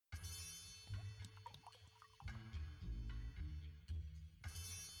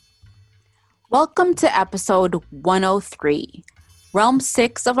Welcome to episode 103, Realm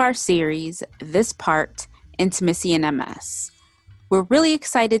 6 of our series, This Part, Intimacy in MS. We're really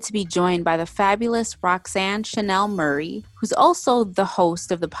excited to be joined by the fabulous Roxanne Chanel Murray, who's also the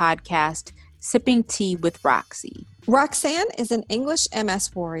host of the podcast, Sipping Tea with Roxy. Roxanne is an English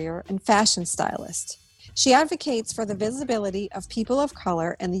MS warrior and fashion stylist. She advocates for the visibility of people of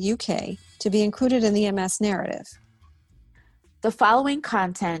color in the UK to be included in the MS narrative. The following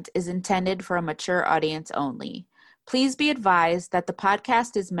content is intended for a mature audience only. Please be advised that the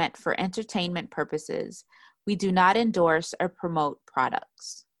podcast is meant for entertainment purposes. We do not endorse or promote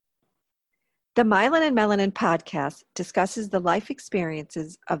products. The Myelin and Melanin podcast discusses the life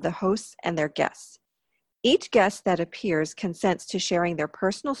experiences of the hosts and their guests. Each guest that appears consents to sharing their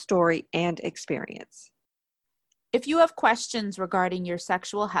personal story and experience. If you have questions regarding your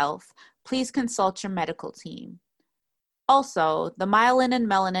sexual health, please consult your medical team. Also, the Myelin and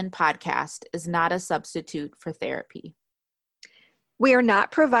Melanin podcast is not a substitute for therapy. We are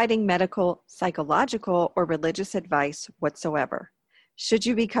not providing medical, psychological, or religious advice whatsoever. Should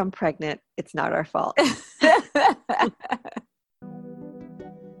you become pregnant, it's not our fault.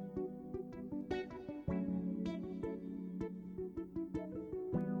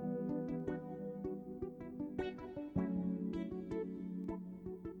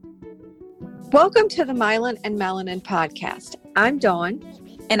 Welcome to the Myelin and Melanin podcast. I'm Dawn.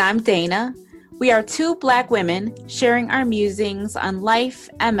 And I'm Dana. We are two Black women sharing our musings on life,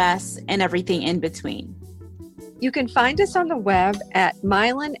 MS, and everything in between. You can find us on the web at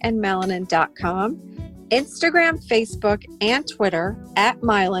myelinandmelanin.com, Instagram, Facebook, and Twitter at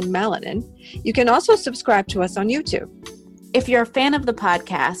myelinmelanin. You can also subscribe to us on YouTube. If you're a fan of the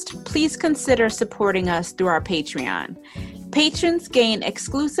podcast, please consider supporting us through our Patreon. Patrons gain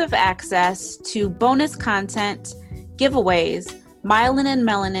exclusive access to bonus content, giveaways, Myelin and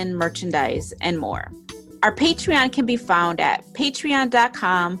Melanin merchandise, and more. Our Patreon can be found at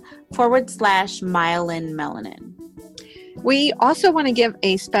patreon.com/myelinmelanin. We also want to give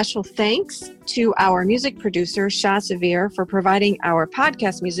a special thanks to our music producer, Shah Severe, for providing our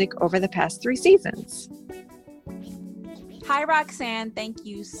podcast music over the past 3 seasons. Hi, Roxanne. Thank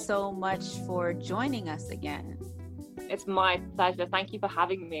you so much for joining us again. It's my pleasure. Thank you for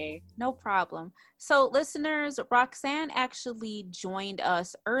having me. No problem. So, listeners, Roxanne actually joined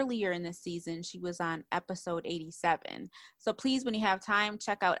us earlier in the season. She was on episode 87. So please, when you have time,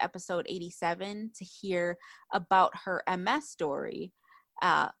 check out episode 87 to hear about her MS story.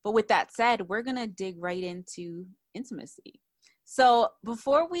 But with that said, we're going to dig right into intimacy. So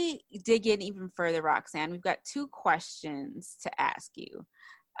before we dig in even further, Roxanne, we've got 2 questions to ask you.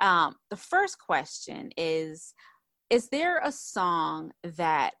 The first question is there a song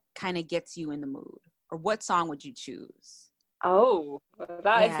that kind of gets you in the mood? Or what song would you choose? Oh,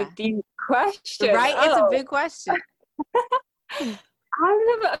 that is a deep question. Right? It's a big question.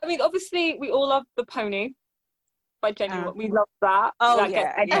 Obviously, we all love The Pony by Genuine. We love that. Oh,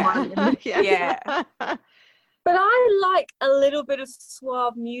 that yeah. But I like a little bit of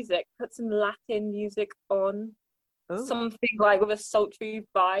suave music. Put some Latin music on. Ooh. Something like with a sultry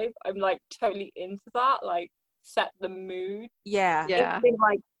vibe. I'm like totally into that. Like, set the mood. Yeah. Something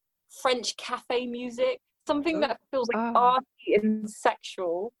like French cafe music, something that feels like arty and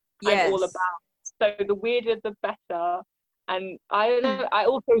sexual. Yes. I'm all about. So the weirder the better. And I don't know, I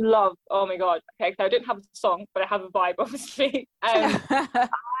also love, oh my god, okay, so I don't have a song, but I have a vibe, obviously. I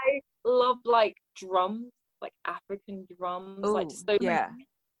love like drums, like African drums. Ooh, like just those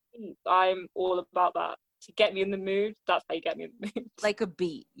I'm all about that. To get me in the mood, that's how you get me in the mood. Like a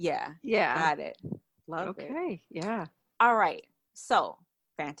beat, yeah. Got it. Love it. Okay, yeah. All right. So,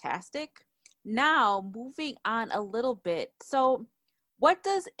 fantastic. Now, moving on a little bit. So, what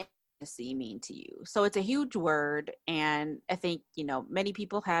does intimacy mean to you? So, it's a huge word, and I think, many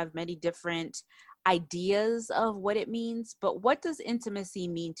people have many different ideas of what it means, but what does intimacy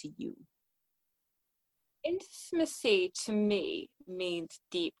mean to you? Intimacy, to me, means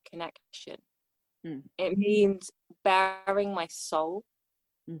deep connection. It means bearing my soul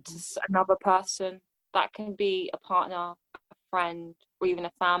to another person. That can be a partner, a friend, or even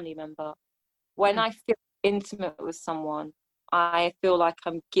a family member. When I feel intimate with someone, I feel like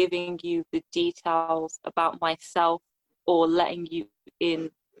I'm giving you the details about myself or letting you in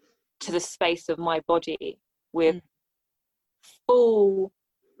to the space of my body with full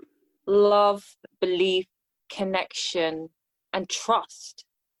love, belief, connection, and trust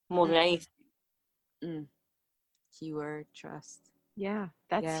more than anything. Keyword, trust. Yeah,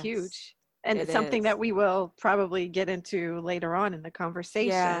 that's huge. And it's something that we will probably get into later on in the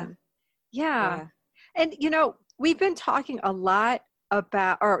conversation. Yeah. And, we've been talking a lot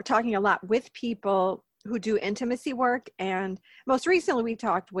about, or talking a lot with people who do intimacy work. And most recently we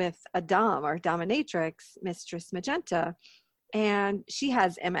talked with a dom, or dominatrix, Mistress Magenta, and she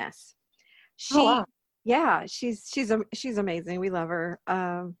has MS. Oh, wow. Yeah, she's amazing. We love her.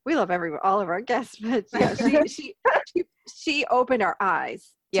 We love all of our guests, but yeah, she opened our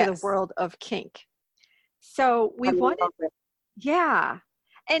eyes to the world of kink. So we wanted, yeah,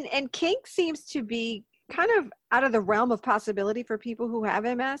 and kink seems to be kind of out of the realm of possibility for people who have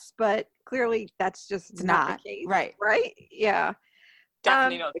MS, but clearly that's just not the case, right? Yeah,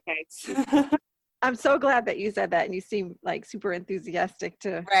 definitely not the case. I'm so glad that you said that, and you seem like super enthusiastic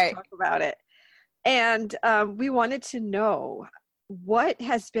to talk about it. And we wanted to know, what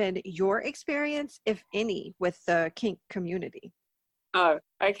has been your experience, if any, with the kink community? Oh,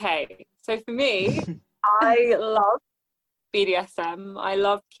 okay. So for me, I love BDSM. I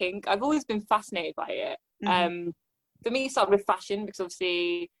love kink. I've always been fascinated by it. For me, it started with fashion, because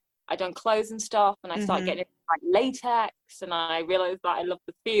obviously I done clothes and stuff, and I started getting into like latex, and I realized that I love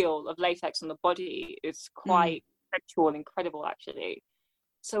the feel of latex on the body. It's quite sensual and incredible, actually.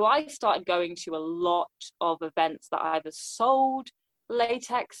 So I started going to a lot of events that either sold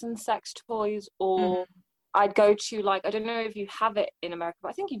latex and sex toys, or I'd go to, like, I don't know if you have it in America, but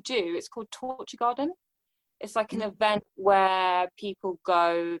I think you do. It's called Torture Garden. It's like an event where people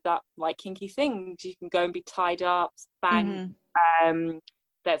go that like kinky things. You can go and be tied up, spanked.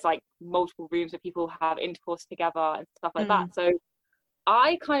 There's like multiple rooms where people have intercourse together and stuff like that. So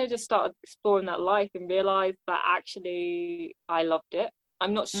I kind of just started exploring that life and realized that actually I loved it.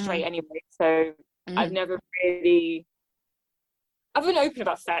 I'm not straight anyway, so I've been open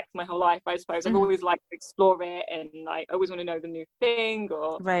about sex my whole life, I suppose. I've always liked to explore it, and I always want to know the new thing,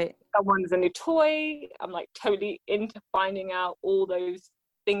 or someone's a new toy. I'm like totally into finding out all those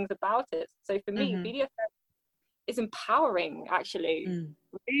things about it. So for me, BDSM is empowering, actually,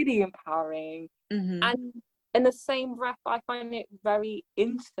 really empowering. And in the same breath, I find it very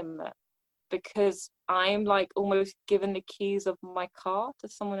intimate, because I'm like almost given the keys of my car to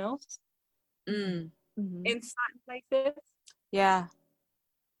someone else in certain places. Yeah.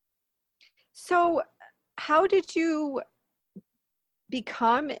 So how did you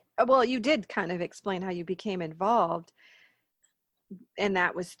become, well, you did kind of explain how you became involved, and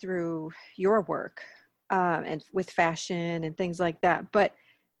that was through your work and with fashion and things like that. But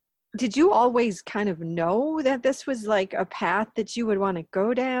did you always kind of know that this was like a path that you would want to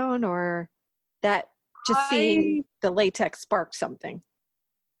go down, or that just seeing the latex sparked something?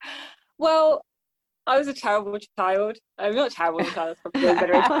 Well, I was a terrible child. I'm not a terrible child, that's probably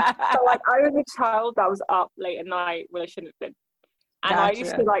better. So like, I was a child that was up late at night when I shouldn't have been. And I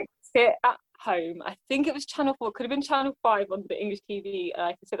used to like sit at home. I think it was Channel 4, it could have been Channel 5 on the English TV, and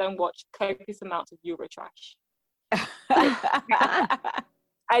I could sit there and watch copious amounts of Eurotrash.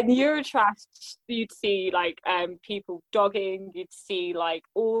 And Eurotrash, you'd see like people dogging, you'd see like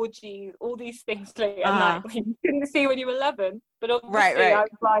orgies, all these things late at night when you couldn't see when you were 11. But obviously I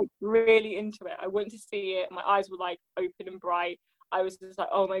was like really into it. I wanted to see it. My eyes were like open and bright. I was just like,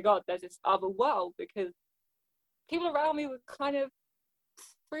 oh my God, there's this other world, because people around me were kind of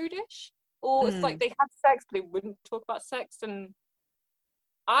prudish, or it's like they had sex but they wouldn't talk about sex, and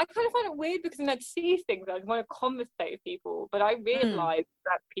I kind of find it weird, because then I'd see things, I'd want to conversate with people, but I realised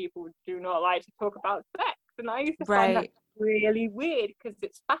that people do not like to talk about sex, and I used to find that really weird, because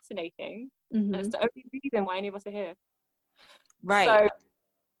it's fascinating, and it's the only reason why any of us are here. So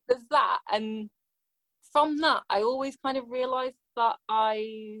there's that, and from that I always kind of realised that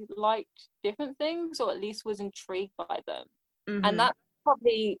I liked different things, or at least was intrigued by them, and that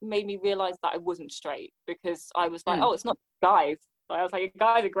probably made me realise that I wasn't straight, because I was like, oh, it's not guys. I was like,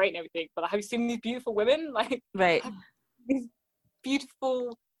 guys are great and everything, but have you seen these beautiful women? Like, these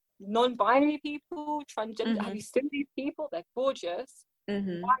beautiful non-binary people, transgender. Have you seen these people? They're gorgeous.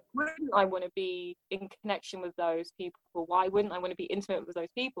 Why wouldn't I want to be in connection with those people? Why wouldn't I want to be intimate with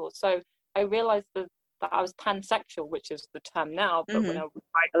those people? So I realized that I was pansexual, which is the term now, but when I was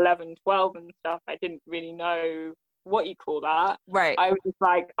like 11, 12 and stuff, I didn't really know what you call that. I was just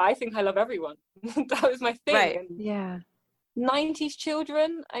like, I think I love everyone. That was my thing. And 90s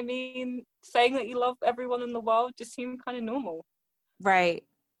children, I mean, saying that you love everyone in the world just seemed kind of normal.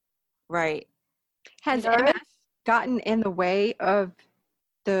 Has MS gotten in the way of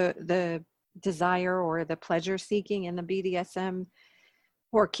the desire or the pleasure seeking in the BDSM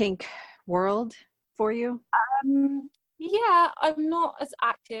or kink world for you? Yeah, I'm not as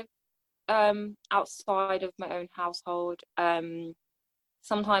active outside of my own household.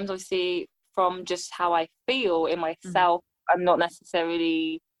 Sometimes obviously from just how I feel in myself, I'm not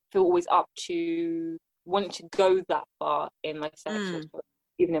necessarily feel always up to wanting to go that far in my sexual story,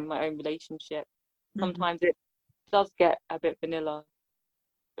 even in my own relationship. Sometimes it does get a bit vanilla,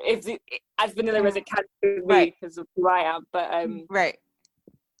 as vanilla as it can be because of who I am. But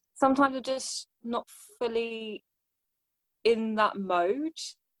sometimes I'm just not fully in that mode.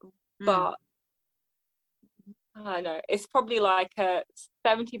 But I don't know. It's probably like a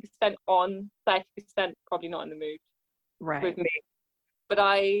 70% on, 30% probably not in the mood with me. But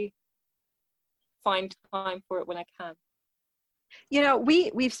I find time for it when I can. You know,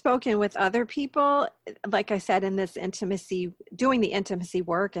 we've spoken with other people, like I said, in this intimacy, doing the intimacy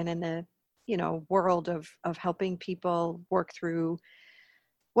work, and in the, you know, world of helping people work through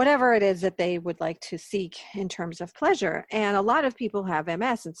whatever it is that they would like to seek in terms of pleasure. And a lot of people have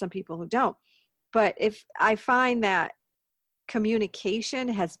MS and some people who don't. But if I find that communication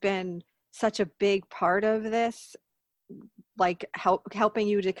has been such a big part of this, like helping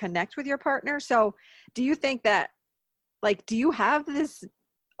you to connect with your partner. So do you think that, like, do you have this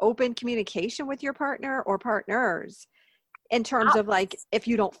open communication with your partner or partners in terms of, like, if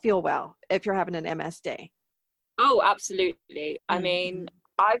you don't feel well, if you're having an MS day? Oh, absolutely. I mean,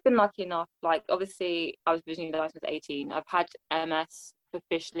 I've been lucky enough, like, obviously I was visually diagnosed at 18. I've had MS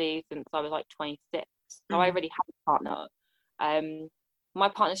officially since I was like 26. So I already had a partner. My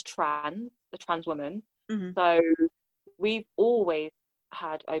partner's a trans woman. So we've always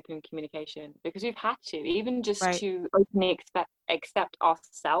had open communication because we've had to, even just to openly accept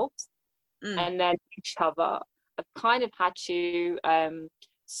ourselves and then each other. I've kind of had to.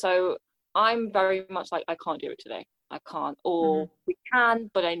 So I'm very much like, I can't do it today. I can't. Or we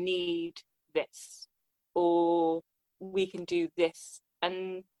can, but I need this. Or we can do this.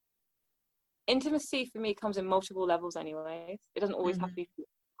 And intimacy for me comes in multiple levels anyways. It doesn't always have to be a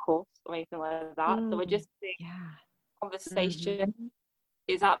course or anything like that. So I just think conversation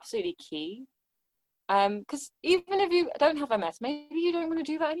is absolutely key. Because even if you don't have MS, maybe you don't want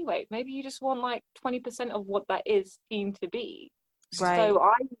to do that anyway. Maybe you just want like 20% of what that is seen to be. So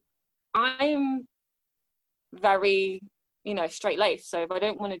I'm very, you know, straight-laced. So if I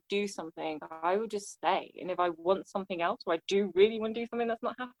don't want to do something, I would just stay. And if I want something else, or I do really want to do something that's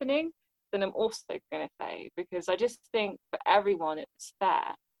not happening, then I'm also going to stay. Because I just think for everyone, it's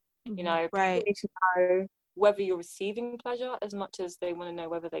fair. You know, people need to know whether you're receiving pleasure as much as they want to know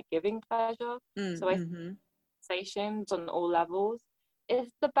whether they're giving pleasure. So I think conversations on all levels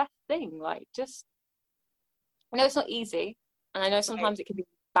is the best thing. Like, just, I know it's not easy, and I know sometimes it can be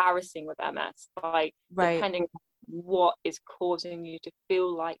embarrassing with MS, like depending on what is causing you to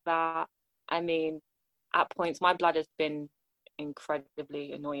feel like that. I mean, at points my bladder's been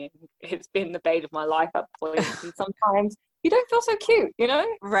incredibly annoying. It's been the bane of my life at points, and sometimes you don't feel so cute, you know?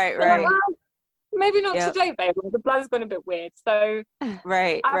 Like, well, maybe not today, babe. The bladder's gone a bit weird. So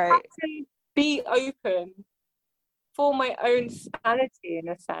I have to be open for my own sanity in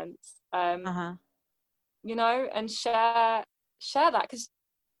a sense. You know, and share that, because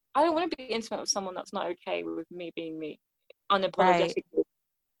I don't want to be intimate with someone that's not okay with me being me, unapologetically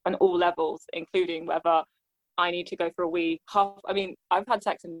on all levels, including whether I need to go for a wee. I mean, I've had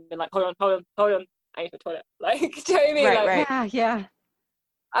sex and been like, hold on, I need to toilet. Like, do you know what I mean? Like, yeah.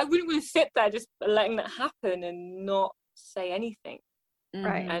 I wouldn't want to sit there just letting that happen and not say anything.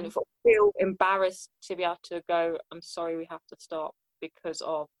 And if I feel embarrassed to be able to go, I'm sorry, we have to stop because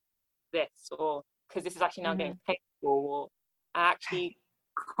of this, or because this is actually now getting painful, or I actually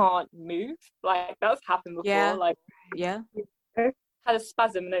can't move. Like, that's happened before. Like, had a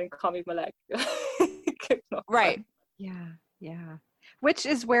spasm and then can't move my leg. Yeah. Which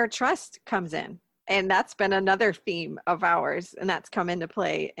is where trust comes in. And that's been another theme of ours, and that's come into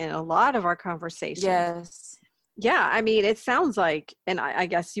play in a lot of our conversations. Yeah, I mean, it sounds like, and I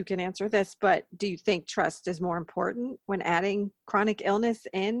guess you can answer this, but do you think trust is more important when adding chronic illness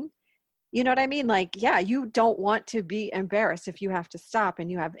in? You know what I mean? Like, yeah, you don't want to be embarrassed if you have to stop and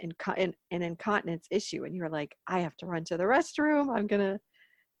you have an incontinence issue and you're like, I have to run to the restroom. I'm going to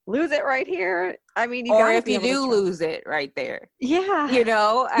lose it right here. I mean, or if you do lose it right there. Yeah. You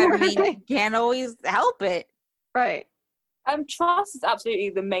know, I mean, you can't always help it. Right. Trust is absolutely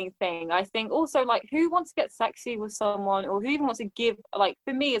the main thing. I think also, like, who wants to get sexy with someone, or who even wants to give, like,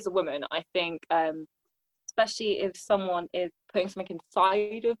 for me as a woman, I think, especially if someone is putting something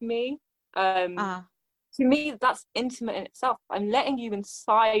inside of me, to me, that's intimate in itself. I'm letting you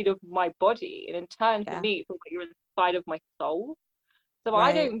inside of my body, and in turn, for me, it's like you're inside of my soul. So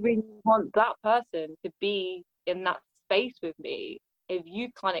I don't really want that person to be in that space with me if you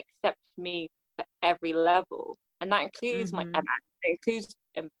can't accept me at every level. And that includes my MS. It includes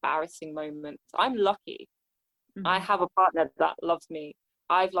embarrassing moments. I'm lucky. I have a partner that loves me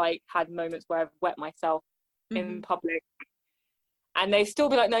I've like had moments where I've wet myself in public, and they still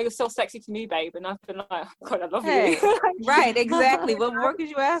be like, no, you're still sexy to me, babe. And I've been like, oh, God, I love you. Right, exactly. What more could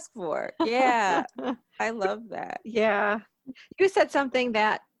you ask for? Yeah, I love that. Yeah. You said something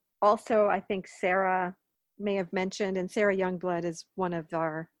that also I think Sarah may have mentioned, and Sarah Youngblood is one of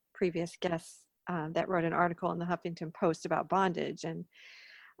our previous guests that wrote an article in the Huffington Post about bondage. And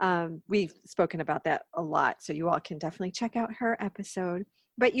we've spoken about that a lot, so you all can definitely check out her episode.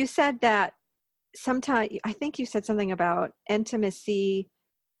 But you said that sometimes, I think you said something about intimacy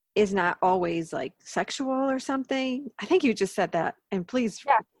is not always like sexual or something. I think you just said that, and please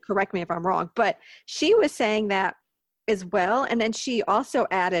correct me if I'm wrong, but she was saying that as well. And then she also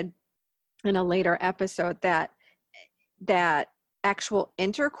added in a later episode that actual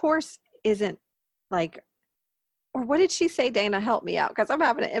intercourse isn't like, or what did she say, Dana? Help me out, because I'm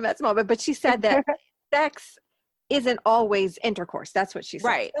having an MS moment. But she said that sex isn't always intercourse. That's what she said.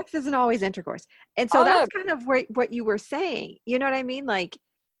 Right. Sex isn't always intercourse. And so that's kind of what you were saying. You know what I mean? Like,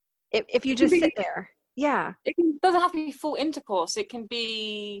 if you just sit there. Yeah. It doesn't have to be full intercourse. It can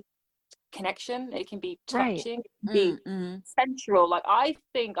be connection. It can be touching. It can be sensual. Like, I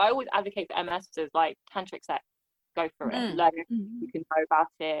always advocate for MSs, like tantric sex. Go for it. Learn it. You can know about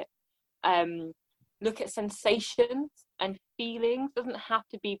it. Look at sensations and feelings. It doesn't have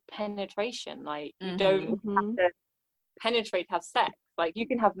to be penetration. Like, you don't have to penetrate to have sex. Like, you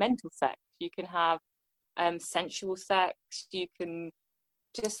can have mental sex. You can have sensual sex. You can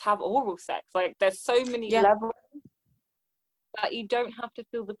just have oral sex. Like, there's so many levels that you don't have to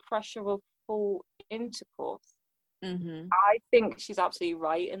feel the pressure of full intercourse. I think she's absolutely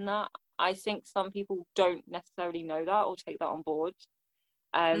right in that. I think some people don't necessarily know that or take that on board.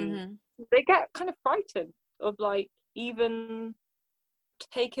 They get kind of frightened of like even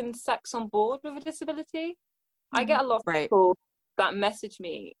taking sex on board with a disability. I get a lot of people that message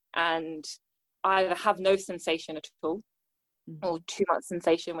me and either have no sensation at all or too much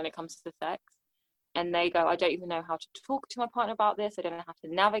sensation when it comes to sex, and they go, I don't even know how to talk to my partner about this. I don't know how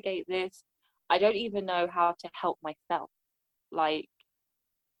to navigate this. I don't even know how to help myself. Like,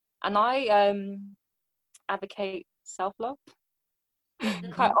 and I advocate self-love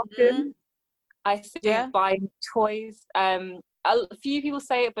quite often. I think buying toys, a few people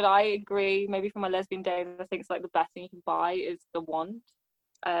say it, but I agree. Maybe from my lesbian days, I think it's like the best thing you can buy is the wand.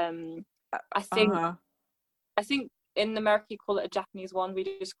 I think in America you call it a Japanese wand. We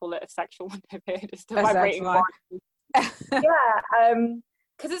just call it a sexual wand over here, just a vibrating wand.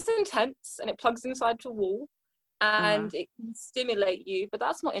 Because it's intense and it plugs inside the wall and it can stimulate you, but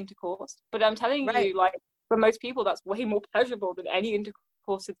that's not intercourse. But I'm telling you, like, for most people, that's way more pleasurable than any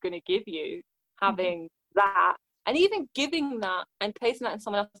intercourse is going to give you, having that. And even giving that and placing that in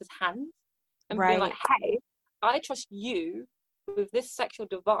someone else's hands and being like, hey, I trust you with this sexual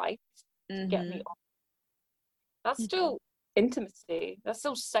device to get me off. That's still intimacy. That's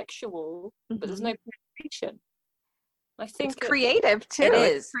still sexual, but there's no penetration. I think it's creative too. It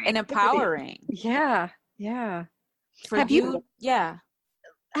is, and empowering. Yeah. Have you? Yeah.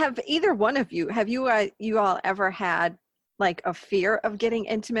 Have either one of you? Have you all ever had like a fear of getting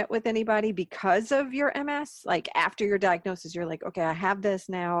intimate with anybody because of your MS? Like, after your diagnosis, you're like, okay, I have this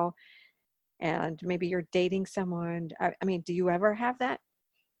now, and maybe you're dating someone. I mean, do you ever have that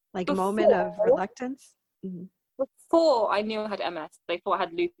like moment of reluctance? Before I knew I had MS, they thought I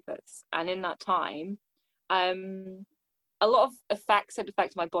had lupus, and in that time, a lot of effects had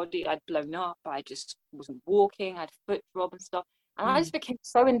affected my body. I'd blown up. I just wasn't walking. I had foot throb and stuff, and I just became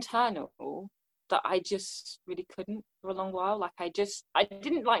so internal that I just really couldn't for a long while. Like, I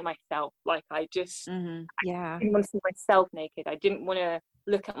didn't like myself. Like, I just I didn't want to see myself naked. I didn't want to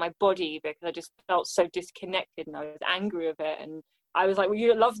look at my body because I just felt so disconnected, and I was angry with it. And I was like, well, you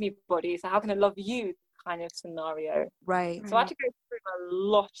don't love me, body, so how can I love you, kind of scenario. Right. So I had to go through a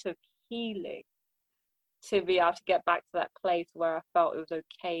lot of healing to be able to get back to that place where I felt it was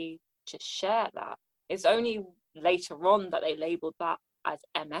okay to share that. It's only later on that they labeled that as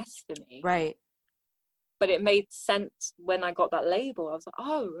MS for me. Right. But it made sense when I got that label. I was like,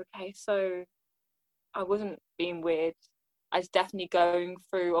 oh, okay, so I wasn't being weird. I was definitely going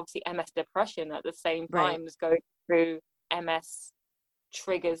through, obviously, MS depression at the same time as going through MS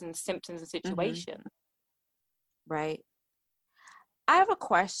triggers and symptoms and situations. Right. I have a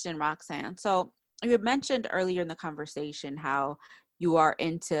question, Roxanne. So you had mentioned earlier in the conversation how you are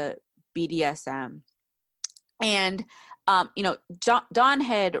into BDSM. And, Dawn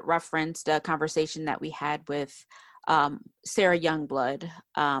had referenced a conversation that we had with Sarah Youngblood,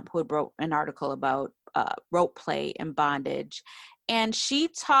 who had wrote an article about rope play and bondage. And she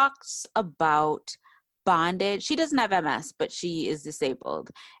talks about bondage. She doesn't have MS, but she is disabled.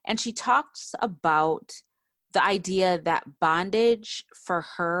 And she talks about the idea that bondage for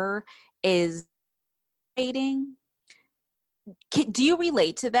her is dating. Do you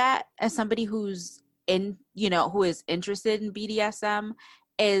relate to that as somebody who's who is interested in BDSM?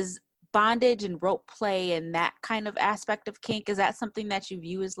 Is bondage and rope play and that kind of aspect of kink, is that something that you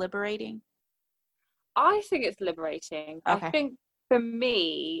view as liberating? I think it's liberating. Okay. I think for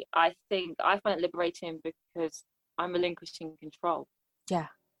me, I find it liberating because I'm relinquishing control. Yeah.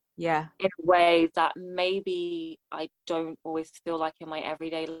 In ways that maybe I don't always feel like in my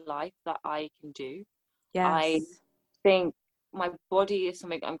everyday life that I can do. Yes. I think my body is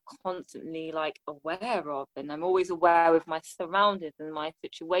something I'm constantly like aware of, and I'm always aware of my surroundings and my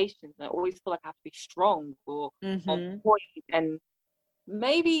situations, and I always feel like I have to be strong or on point, and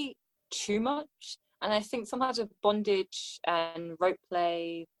maybe too much. And I think sometimes with bondage and rope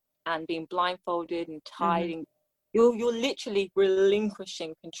play and being blindfolded and tied, and you're literally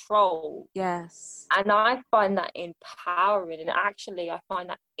relinquishing control. Yes. And I find that empowering, and actually I find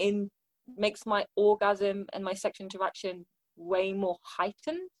that makes my orgasm and my sexual interaction way more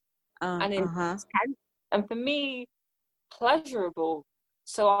heightened and intense, and for me pleasurable.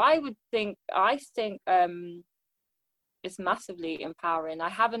 So I think it's massively empowering. I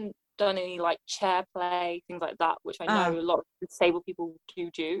haven't done any like chair play, things like that, which I know a lot of disabled people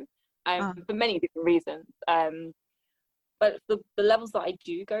do for many different reasons, but the levels that I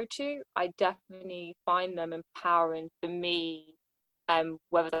do go to, I definitely find them empowering for me,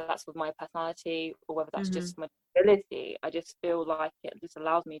 whether that's with my personality or whether that's just my ability. I just feel like it just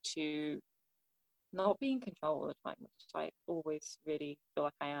allows me to not be in control all the time, which I always really feel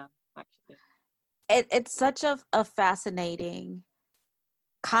like I am, actually. It's such a fascinating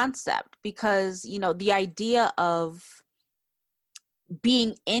concept because, the idea of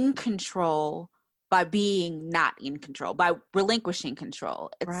being in control by being not in control, by relinquishing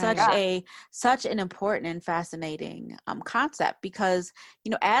control. It's such an important and fascinating concept because,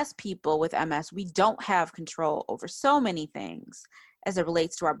 as people with MS, we don't have control over so many things as it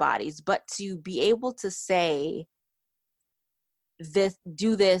relates to our bodies, but to be able to say this,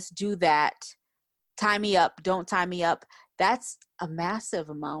 do that, tie me up, don't tie me up, that's a massive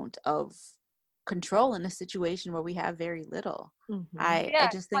amount of control in a situation where we have very little. I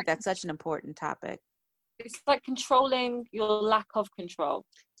just think that's such an important topic. It's like controlling your lack of control,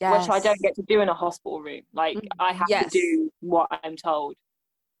 yes. which I don't get to do in a hospital room. Like I have to do what I'm told.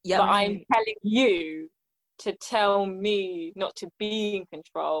 Yep. But I'm telling you to tell me not to be in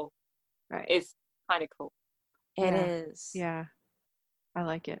control is kind of cool. It is. Yeah. I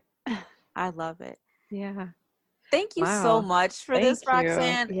like it. I love it. Yeah. Thank you so much for this,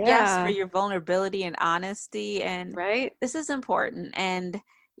 Roxanne. Yeah. Yes, for your vulnerability and honesty. And right. This is important. And,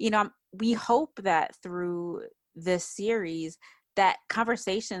 we hope that through this series that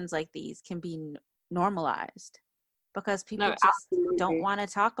conversations like these can be normalized because people just don't want to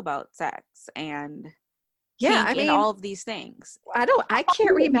talk about sex and kink and all of these things. I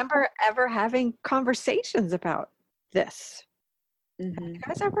can't remember ever having conversations about this. Have you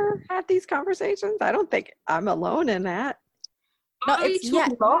guys ever had these conversations? I don't think I'm alone in that. No, it's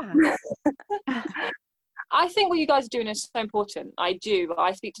I think what you guys are doing is so important. I do.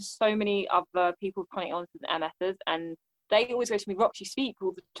 I speak to so many other people with chronic illnesses and MSs, and they always go to me, Rox, you speak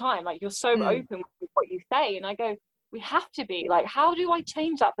all the time. Like, you're so open with what you say. And I go, we have to be. Like, how do I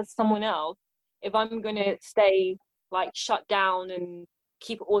change that for someone else if I'm going to stay, like, shut down and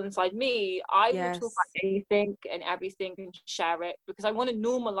keep it all inside me? I will talk about anything and everything and share it because I want to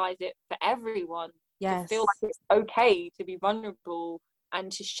normalize it for everyone. To feel like it's okay to be vulnerable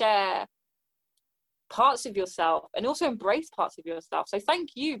and to share parts of yourself and also embrace parts of yourself. So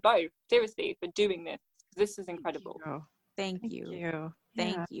thank you both, seriously, for doing this. This is incredible. Thank you.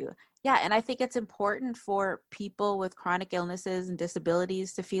 Thank you. Yeah, and I think it's important for people with chronic illnesses and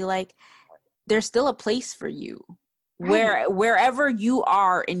disabilities to feel like there's still a place for you. Wherever you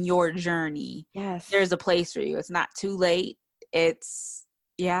are in your journey, there's a place for you. It's not too late. And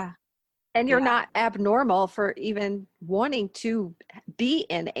you're not abnormal for even wanting to be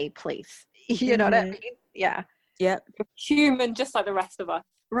in a place. You know what I mean? Yeah. Yep. You're human just like the rest of us.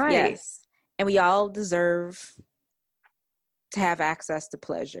 Right. Yes. And we all deserve to have access to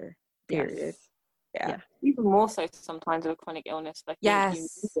pleasure. Period. Yes. Yeah. Even more so sometimes with a chronic illness. Like you need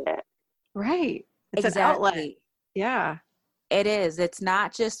it. Right. It's an outlet. Yeah. It is. It's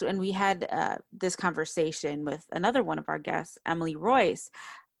not just, and we had this conversation with another one of our guests, Emily Royce.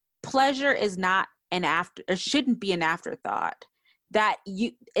 Pleasure is not it shouldn't be an afterthought.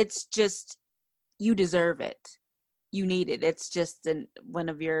 It's just, you deserve it. You need it. It's just one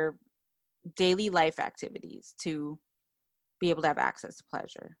of your daily life activities to be able to have access to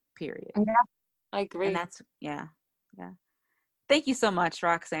pleasure, period. Yeah, I agree. And that's, yeah. Thank you so much,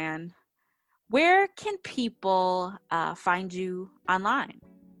 Roxanne. Where can people find you online?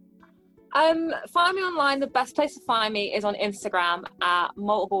 Find me online. The best place to find me is on Instagram at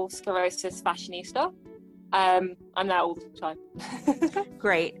Multiple Sclerosis Fashionista. I'm there all the time.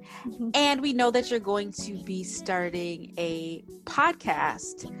 Great. And we know that you're going to be starting a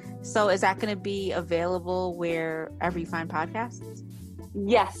podcast. So is that going to be available wherever you find podcasts?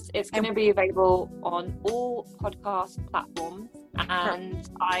 Yes, it's going to be available on all podcast platforms. And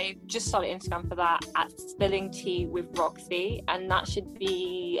I just started Instagram for that at Spilling Tea with Roxy, and that should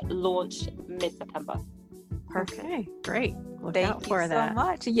be launched mid-September. Perfect. Okay, great. Look Thank out you for so that.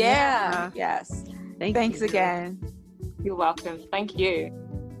 much. Yeah. Yes. Thanks you. again. You're welcome. Thank you.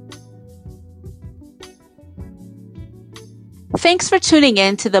 Thanks for tuning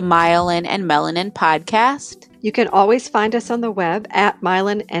in to the Myelin and Melanin podcast. You can always find us on the web at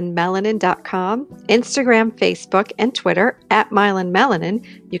myelinandmelanin.com, Instagram, Facebook, and Twitter at myelinmelanin.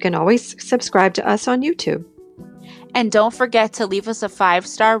 You can always subscribe to us on YouTube. And don't forget to leave us a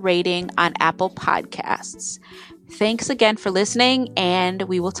 5-star rating on Apple Podcasts. Thanks again for listening, and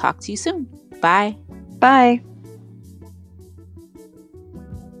we will talk to you soon. Bye. Bye.